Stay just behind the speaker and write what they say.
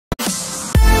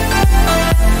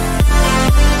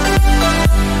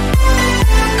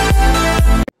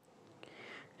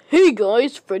Hey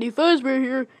guys, Freddy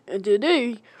here, and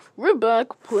today we're back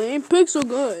playing Pixel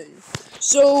Gun.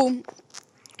 So,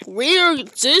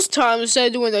 this time instead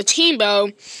of doing a team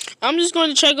battle, I'm just going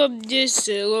to check up this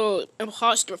little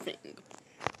imposter thing.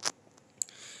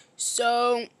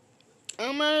 So,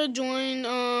 I'm gonna join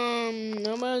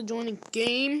a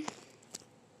game.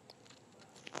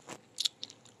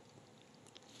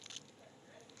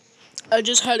 I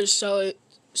just had to sell it,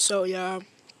 so yeah.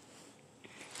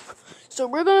 So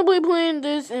we're gonna be playing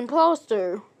this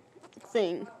imposter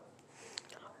thing.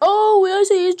 Oh, I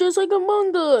say it's just like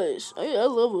Among Us. I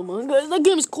love Among Us. That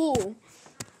game is cool.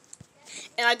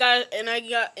 And I got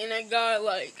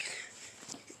like,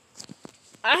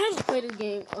 I haven't played this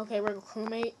game. Okay, we're a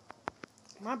crewmate.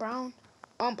 Am I brown?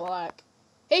 I'm black.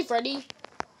 Hey, Freddy.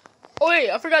 Oh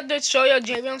wait, I forgot to show you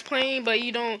Javion's playing, but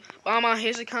you don't. I'm on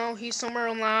his account. He's somewhere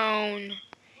around.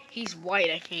 He's white,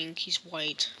 I think. He's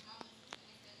white.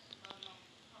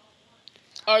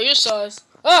 Oh, you're sus.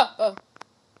 Oh.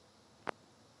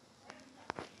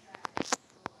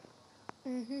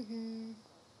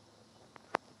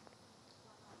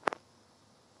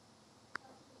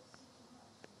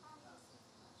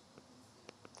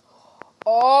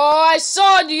 Oh, I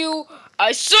saw you.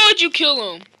 I saw you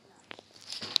kill him.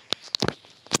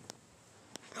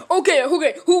 Okay.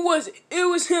 Who was it? It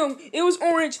was him. It was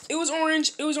orange. It was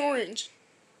orange. It was orange.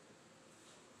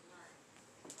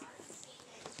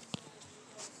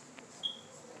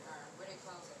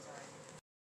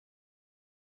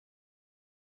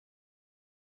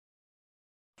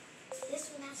 This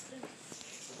one has to.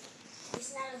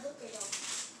 It's not a hooker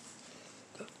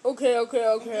though. Okay. I don't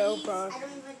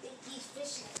even think he's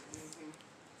fishing.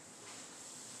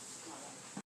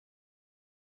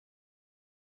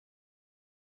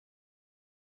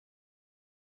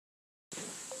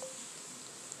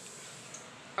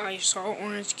 I saw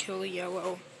orange kill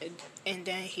yellow, and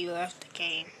then he left the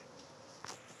game.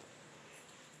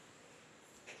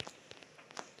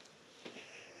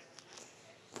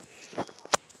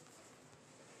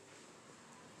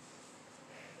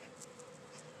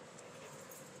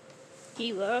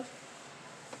 He left.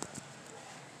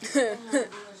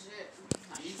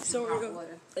 So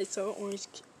I saw orange.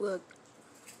 Look.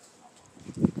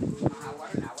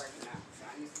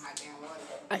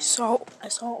 I saw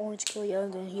orange kill yellow,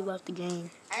 and then he left the game.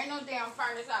 Ain't no damn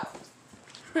furnace out.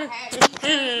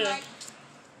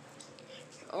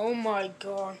 Oh my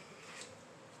god.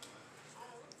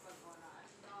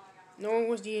 No one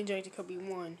was the ejected because we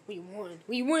won.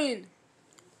 We win.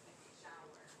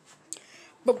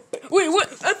 But wait, what?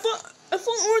 I thought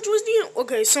orange was the.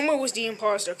 Okay, someone was the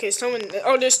imposter. Okay,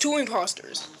 oh, there's two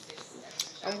imposters.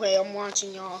 Okay, I'm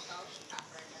watching y'all.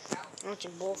 I'm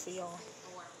watching both of y'all.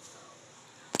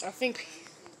 I think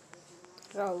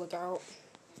I gotta look out.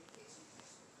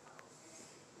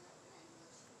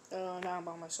 Now I'm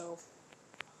by myself.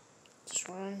 Just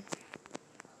run.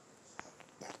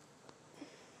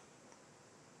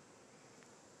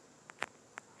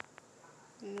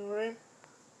 Alright.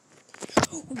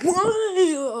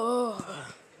 Why?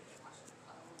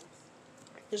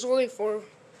 There's only 4.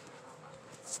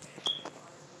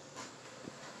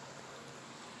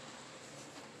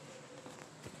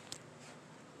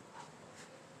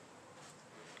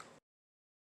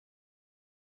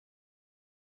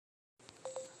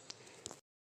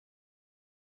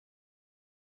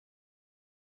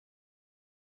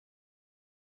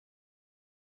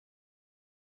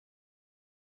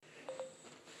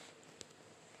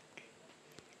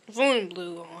 The phone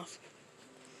blew off.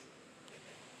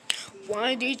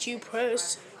 Why did you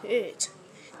press it?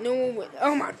 No one would.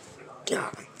 Oh my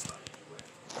god.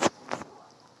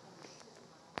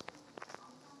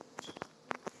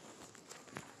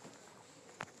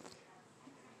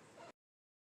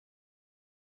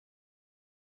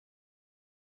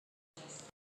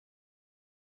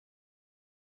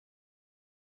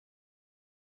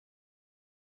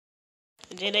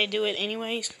 Did they do it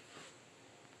anyways?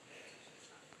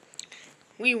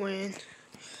 We win.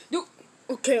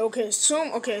 Okay.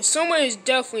 Someone is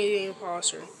definitely the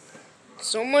imposter.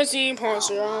 Someone's the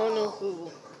imposter. I don't know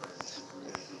who.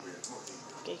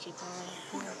 Okay, keep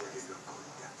going.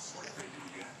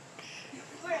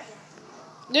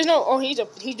 There's no. Oh, he's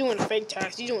doing a fake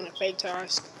task. He's doing a fake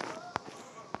task.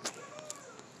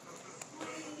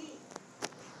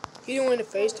 He's doing a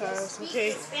fake task.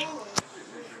 Okay.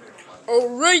 All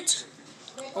right.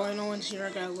 Oh, no one's here.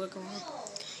 I gotta look around.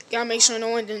 Gotta make sure no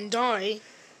one didn't die.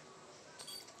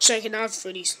 Checking out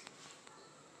for these.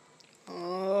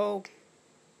 Oh.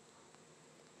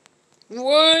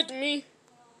 What? Me?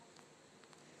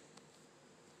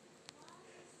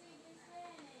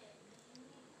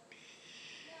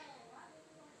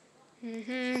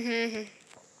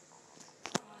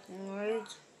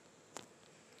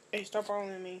 Hey, stop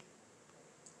following me.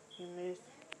 You missed.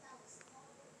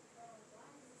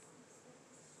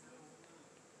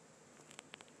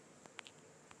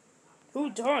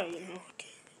 Who died? Okay.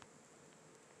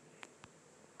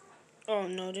 Oh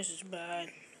no, this is bad.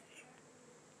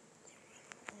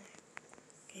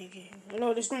 Okay. Oh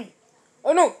no, this green.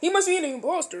 Oh no, he must be an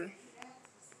imposter.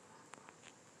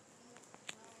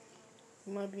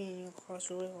 He might be an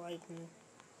imposter with lightning.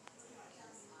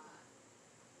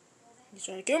 He's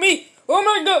trying to kill me! Oh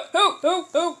my god! Help!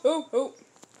 Help! Help! Help! Help!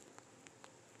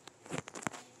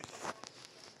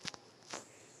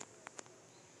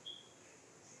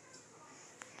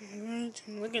 Alright,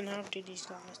 I'm looking after these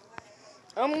guys.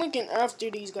 I'm looking after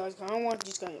these guys. I don't want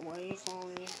these guys. Why are you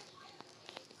following me?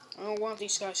 I don't want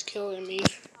these guys killing me.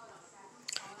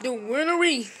 The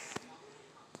winnery!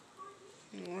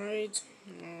 Alright.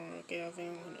 Okay, I think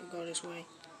I'm gonna go this way.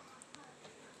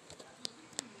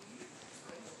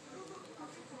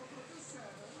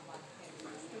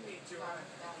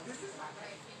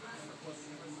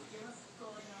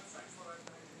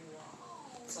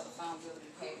 So the phone bill to be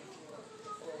paid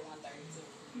for 132.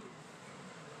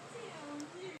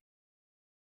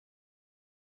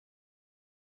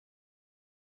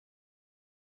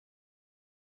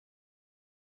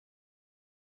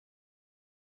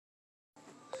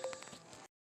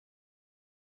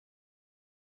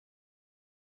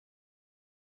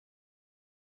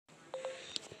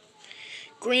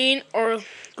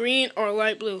 Green or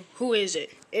light blue? Who is it?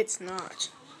 It's not.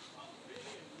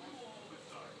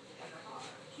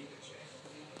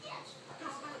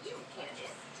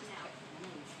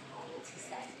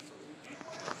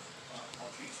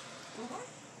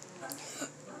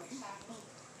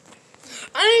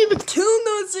 I didn't even kill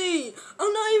Nazi!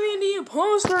 I'm not even the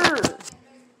imposter!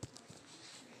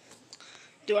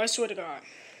 Dude, I swear to God.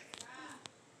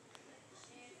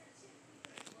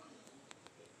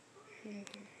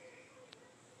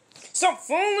 Stop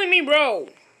following me, bro!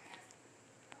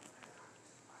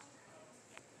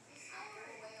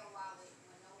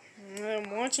 I'm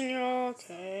watching y'all,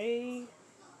 okay.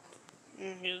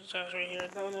 Here's the task right here.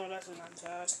 No, that's not a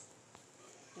task.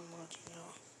 I'm watching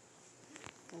y'all.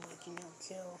 I'm watching y'all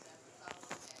kill.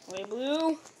 Light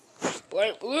blue.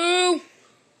 Light blue.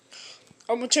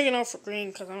 I'm checking out for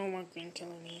green because I don't want green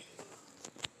killing me.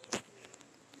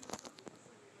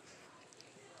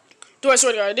 Do I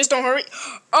swear to God, this don't hurry.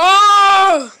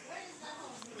 Oh!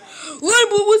 Light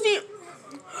blue was the...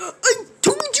 I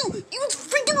told you! It was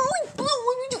freaking light blue!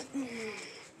 What did you...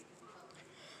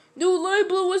 Dude, light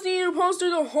blue was the imposter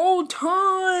the whole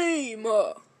time!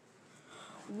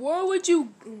 Why would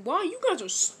you... Why? You guys are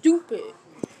stupid.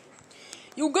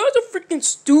 You guys are freaking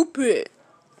stupid.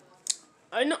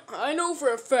 I know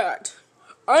for a fact.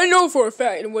 I know for a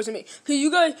fact it wasn't me.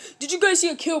 Did you guys see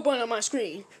a kill button on my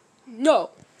screen? No.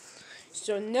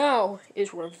 So now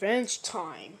is revenge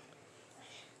time.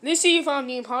 Let's see if I'm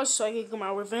the imposter so I can get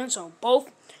my revenge on both.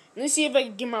 Let's see if I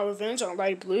can get my revenge on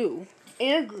light blue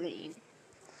and green.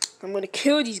 I'm gonna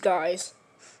kill these guys.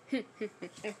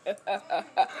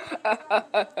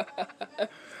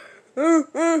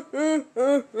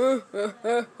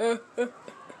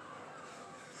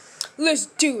 Let's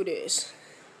do this.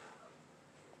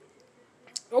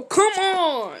 Oh, come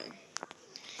on!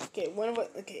 Okay, one of us.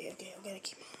 Okay, I gotta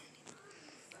keep on.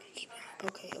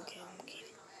 Okay.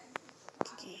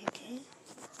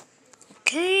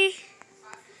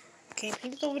 Okay,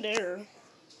 he's over there.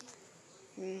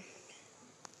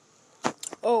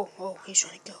 Oh, he's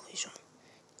trying to go. He's trying to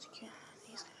get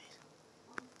these guys.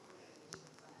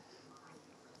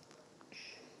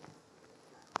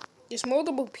 There's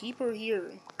multiple people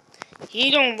here.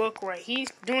 He don't look right. He's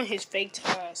doing his fake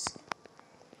task.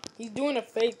 He's doing a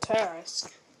fake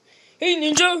task. Hey,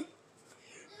 Ninja!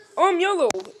 I'm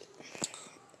yellow.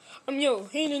 I'm yellow.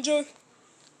 Hey, Ninja.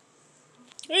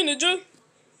 Hey, Ninja.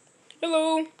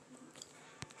 Hello.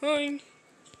 Hi.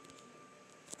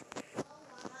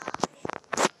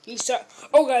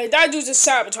 Okay, that dude's a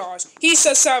sabotage. He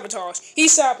said sabotage. He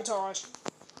sabotaged.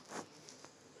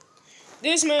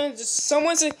 This man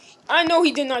someone said, I know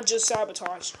he did not just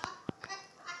sabotage.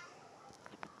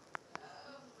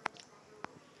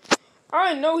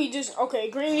 I know he just, okay,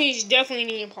 Green is definitely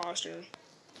the imposter.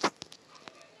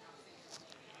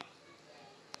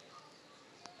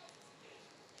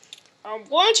 I'm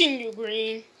watching you,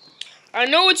 Green. I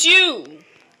know it's you.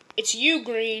 It's you,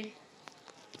 Green.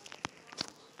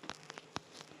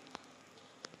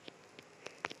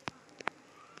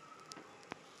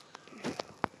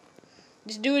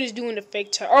 This dude is doing the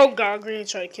fake test. Oh God, Green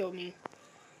tried to kill me.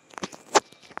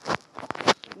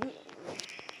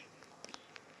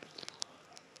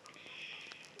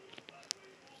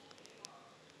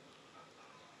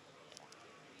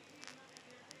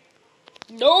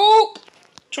 Nope.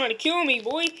 Trying to kill me,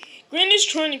 boy. Green is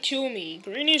trying to kill me.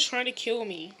 Green is trying to kill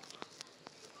me.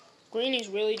 Green is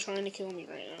really trying to kill me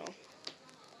right now.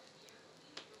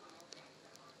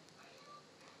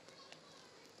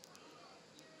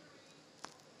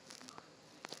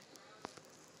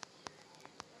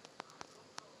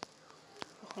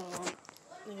 Hold on.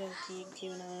 I gotta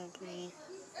keep an eye on Green.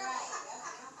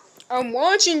 I'm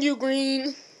watching you,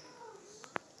 Green.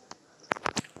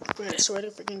 Green, I swear to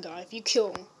freaking God, if you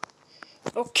kill him.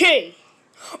 Okay.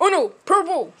 Oh no,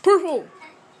 purple, purple.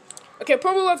 Okay,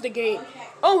 purple left the gate.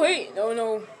 Oh wait,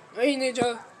 no. Hey,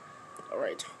 Ninja. All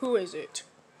right, who is it?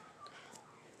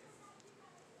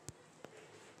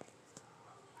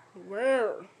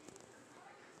 Where?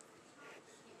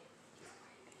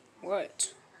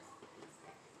 What?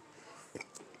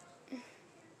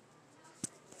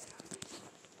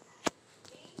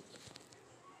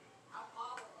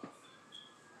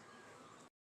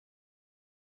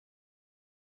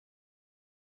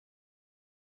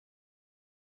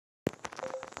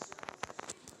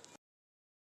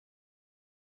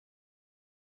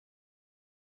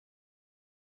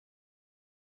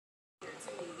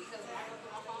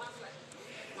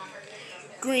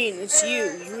 Green, it's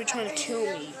you. You were trying to kill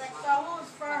me.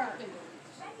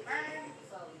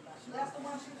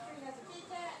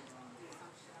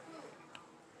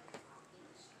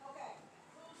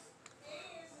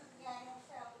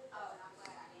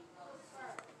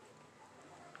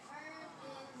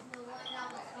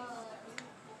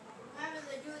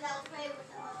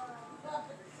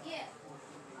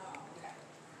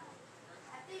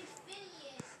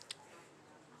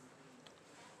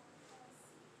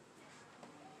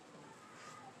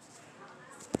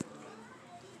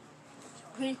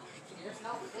 Green.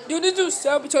 Dude, this dude's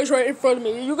sabotage right in front of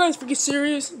me. Are you guys freaking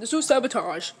serious? This dude's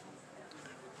sabotage.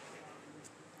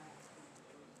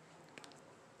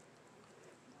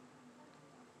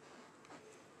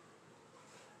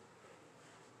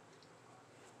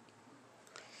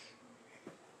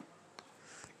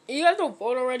 You guys don't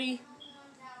vote already?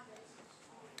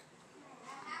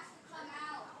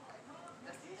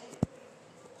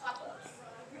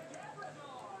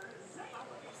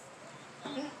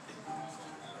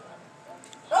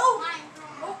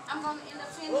 I'm going to end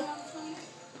up seeing them on the 28th.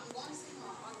 I'm going to see them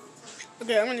on the 28th.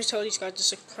 Okay, I'm gonna tell these guys to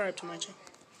subscribe to my channel.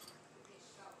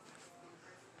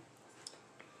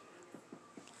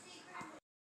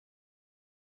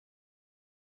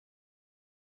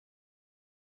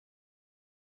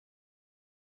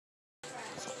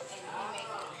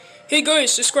 Hey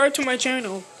guys, subscribe to my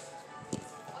channel.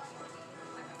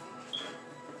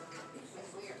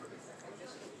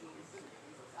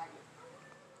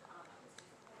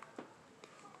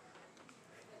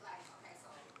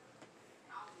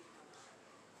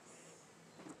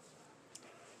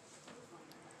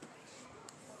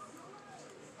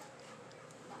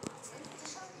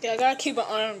 Yeah, I gotta keep an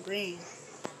eye on Green.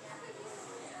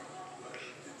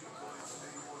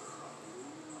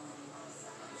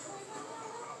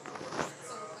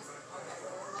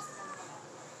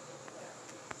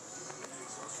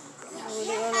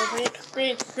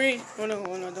 Green. Oh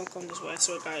no, don't come this way.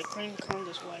 So guys, Green, come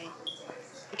this way.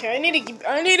 Okay, I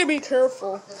need to be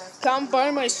careful. I'm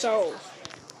by myself.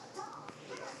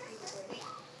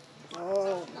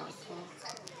 Oh my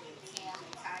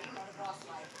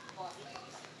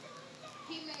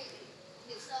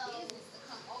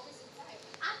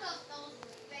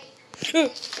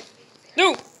God.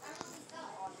 No!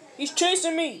 He's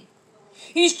chasing me!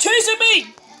 He's chasing me!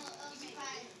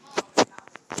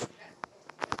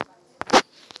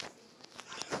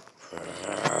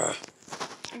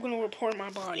 I'm gonna report my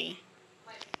body.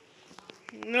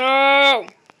 No!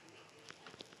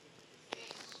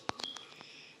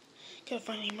 Gotta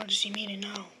find an emergency meeting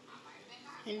now.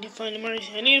 I need to find an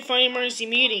emergency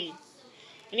meeting.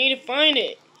 I need to find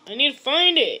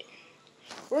it.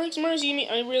 Where's emergency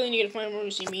meeting? I really need to find an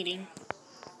emergency meeting.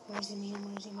 Emergency meeting.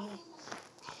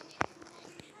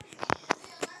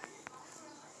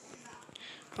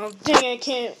 Oh dang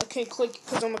it, I can't click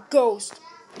because I'm a ghost.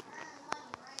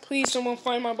 Please someone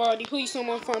find my body.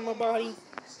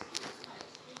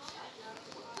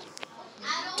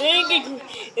 Dang it,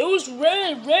 it was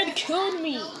red. Red killed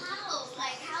me.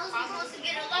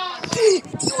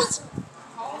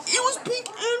 It was pink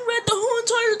and red the whole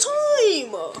entire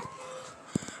time.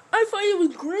 I thought it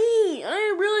was green. I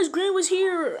didn't realize green was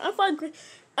here. I thought green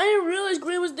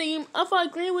was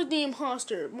the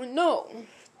imposter.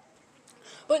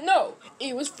 But no,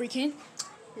 it was freaking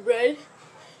red.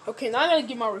 Okay, now I gotta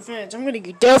get my revenge. I'm gonna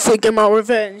definitely get my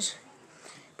revenge.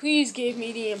 Please give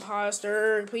me the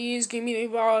imposter. Please give me the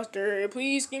imposter.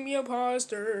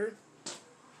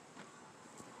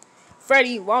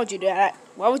 Freddy, why would you do that?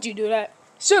 Why would you do that?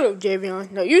 Shut up,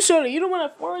 Javion. No, you shut up. You don't want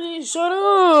to fart it. Shut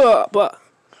up.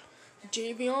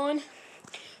 Javion.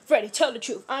 Freddy, tell the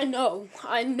truth. I know.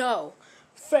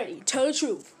 Freddy, tell the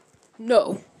truth.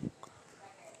 No.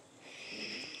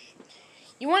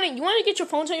 You wanna get your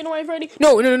phone taken away, Freddy?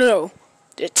 No.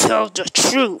 Tell the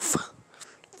truth.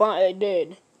 Fine, I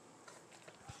did.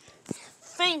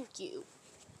 Thank you.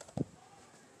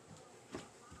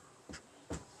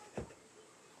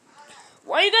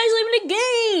 Why are you guys leaving the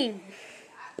game?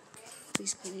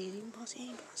 Please give me an imposter.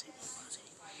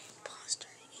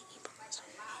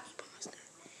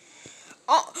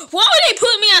 Oh, why would they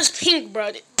put me as pink,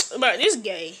 bro? Bro, this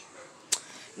gay.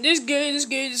 This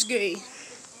gay.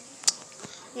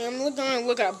 Yeah, I'm gonna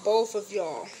look at both of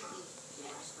y'all.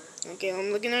 Okay,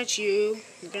 I'm looking at you.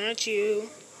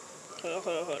 Hold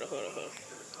on.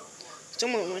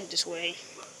 Someone went this way.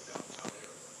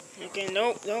 Okay,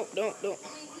 nope. No.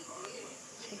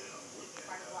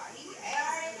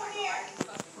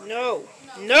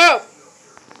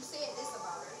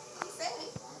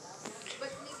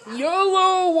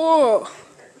 YOLO!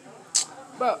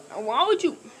 Bro, why would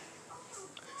you?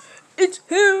 It's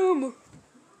him!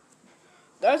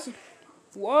 That's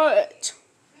what?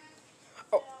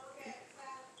 Oh.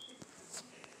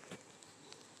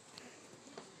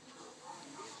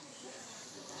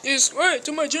 It's right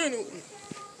to my channel.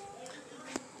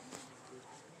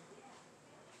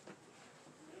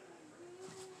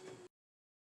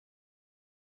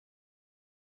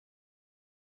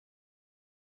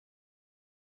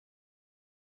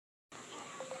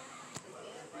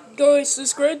 Guys,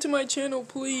 subscribe to my channel,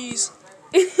 please.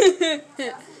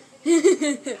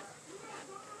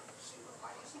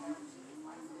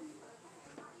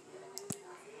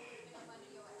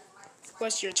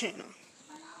 What's your channel?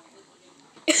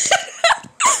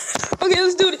 Okay,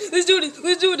 let's do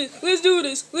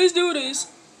this.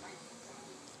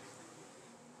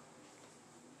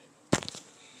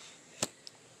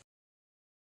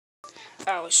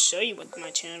 I'll show you what my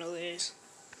channel is.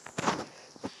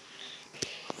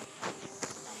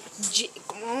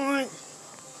 Come on.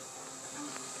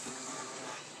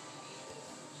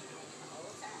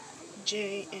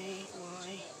 JAY.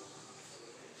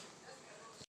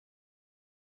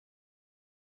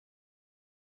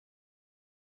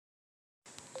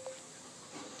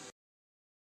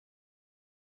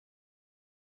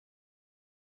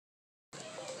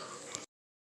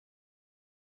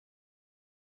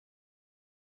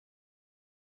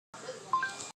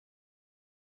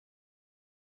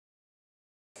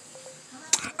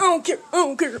 I don't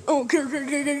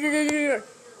care.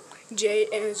 J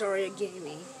and Zaria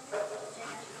Gaming.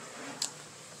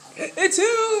 It's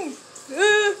him!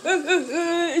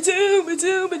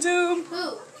 It's him!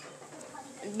 Who?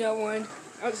 No one.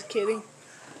 I was kidding.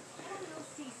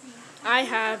 I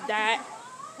have that.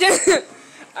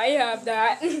 I have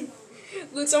that.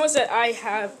 Look, someone said I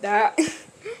have that.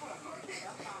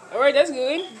 Alright, that's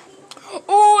good.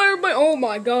 Oh, everybody. Oh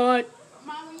my god.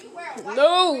 Mom, when you wear a white No.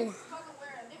 color, wear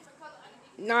a different color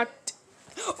underneath. Not.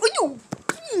 Oh,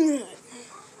 you.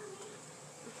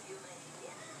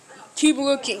 Keep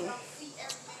looking.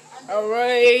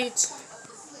 Alright.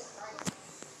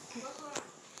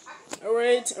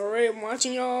 I'm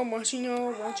watching y'all.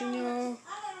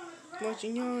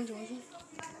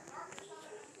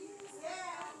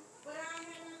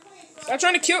 Stop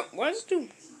trying to kill. What is it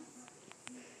doing?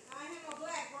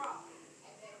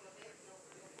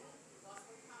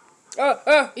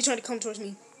 He's trying to come towards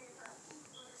me.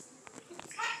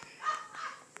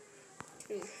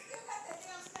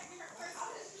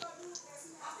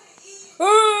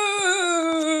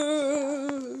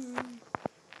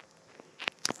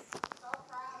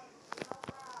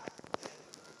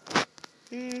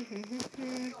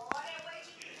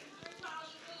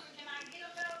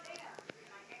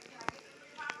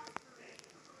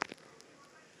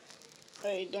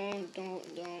 Hey, don't.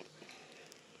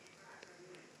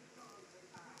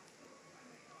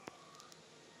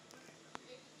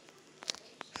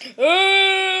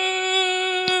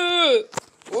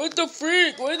 What the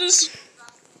freak? What is?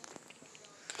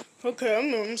 Okay,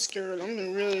 I'm scared.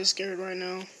 I'm really scared right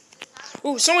now.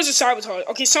 Ooh, someone's a sabotage.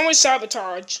 Okay, someone's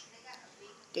sabotage.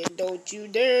 Then don't you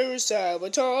dare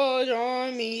sabotage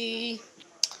on me.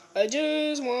 I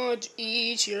just want to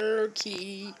eat your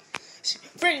key.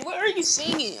 Freddy, what are you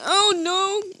singing? Oh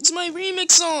no, it's my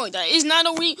remix song. That is not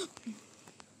a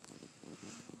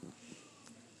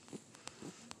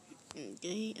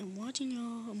Okay, I'm watching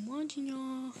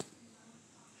y'all.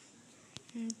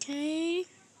 Okay,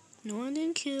 no one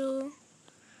didn't kill.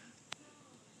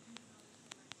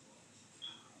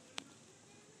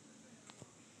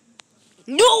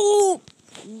 No!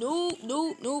 No,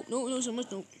 so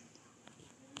much no.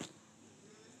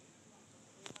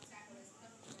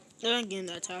 I'm getting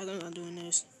that tired. I'm not doing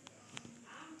this.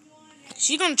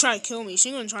 She's gonna try to kill me.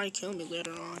 She's gonna try to kill me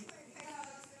later on.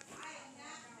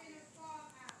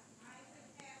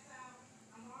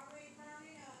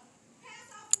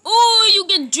 Oh, you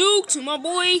get juked, my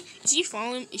boy. Is she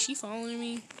following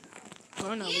me?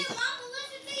 Or no?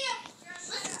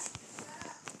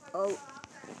 Oh.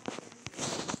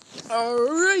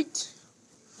 Alright.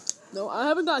 No, I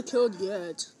haven't got killed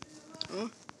yet. Huh?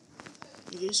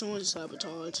 I guess someone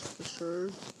sabotage for sure.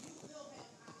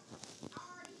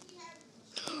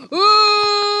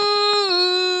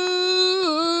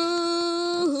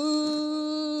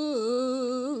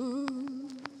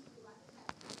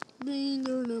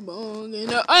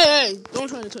 Hey, don't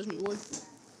try to touch me, boy.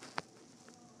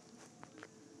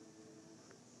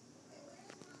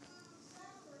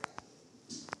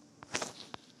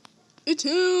 It's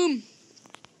him.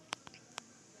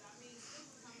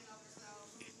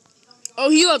 Oh,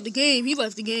 he left the game.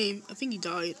 I think he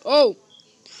died. Oh.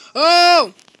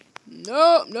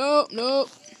 Nope.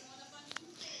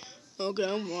 Okay,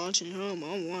 I'm watching him.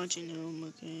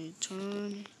 Okay,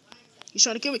 turn. He's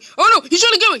trying to kill me. Oh no, he's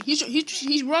trying to kill me.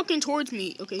 He's walking towards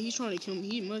me. Okay, he's trying to kill me.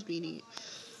 He must be neat.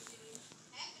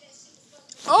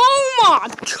 Oh my,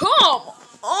 come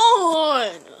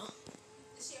on.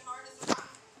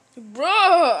 Bruh,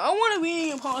 I want to be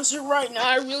an imposter right now.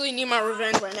 I really need my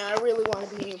revenge right now. I really want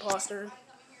to be an imposter.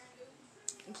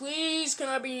 Please, can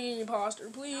I be an imposter?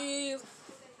 Please.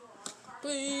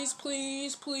 Please.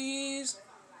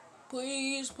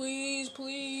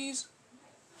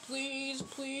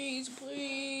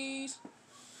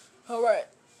 Alright.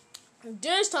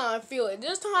 This time I feel it.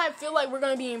 This time I feel like we're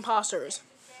going to be imposters.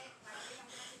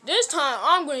 This time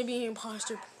I'm going to be an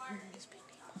imposter.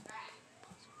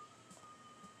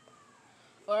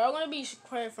 Alright, I'm going to be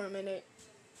quiet for a minute.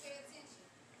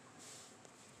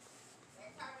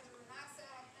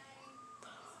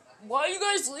 Why are you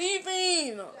guys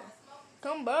leaving?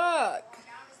 Come back.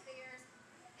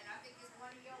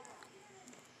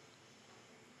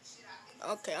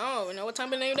 Okay, I don't even know what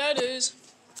type of name that is.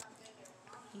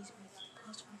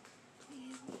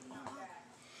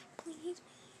 Please.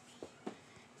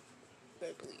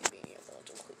 Please be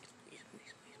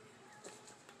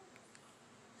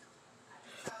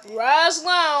please. Last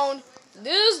round.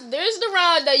 This is the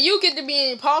round that you get to be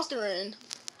an imposter in.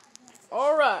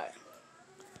 Alright.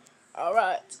 I'm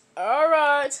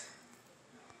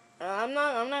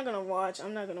not gonna watch.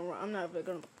 I'm not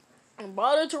gonna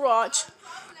bother to watch.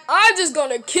 I'm just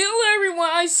gonna kill everyone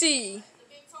I see.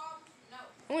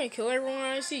 I'm gonna kill everyone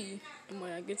I see. And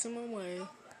when I get in my way.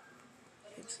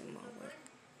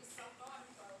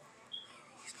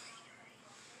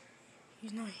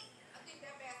 He's not here.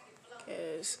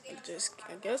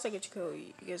 I guess I could kill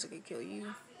you. I guess I could kill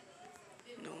you.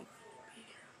 No.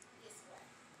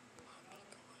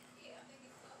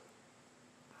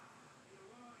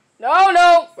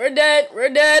 No, we're dead.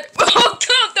 Oh,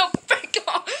 come the frick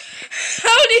off.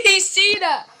 How did he see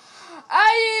that?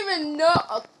 I didn't even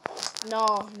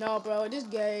know. No, bro, this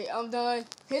gay. I'm done.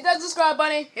 Hit that subscribe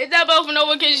button. Hit that bell for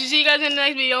notifications. See you guys in the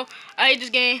next video. I hate this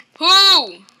game.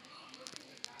 Who?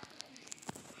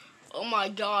 Oh my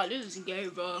god, this is gay,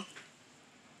 bro.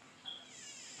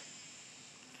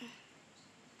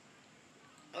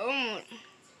 Oh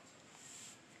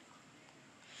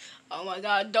my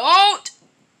god, don't.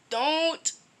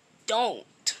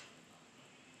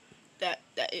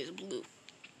 That is blue.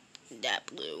 That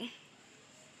blue.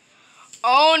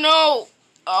 Oh no.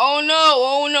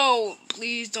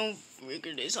 Please don't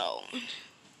figure this out.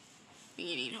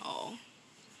 Meaning all.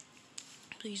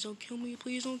 Please don't kill me.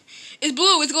 Please don't. It's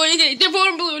blue. It's going to get. They're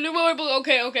more blue.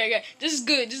 Okay. This is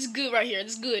good right here.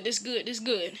 This is good.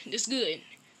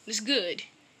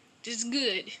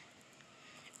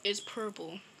 It's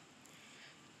purple.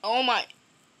 Oh my.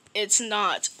 It's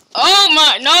not. Oh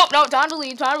my. No. Time to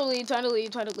leave.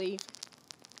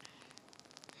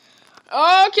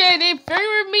 Okay, they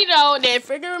figured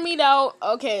me out.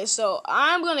 Okay, so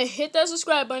I'm gonna hit that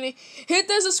subscribe button. Hit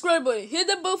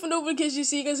that bell for notifications.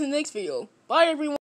 See you guys in the next video. Bye, everyone.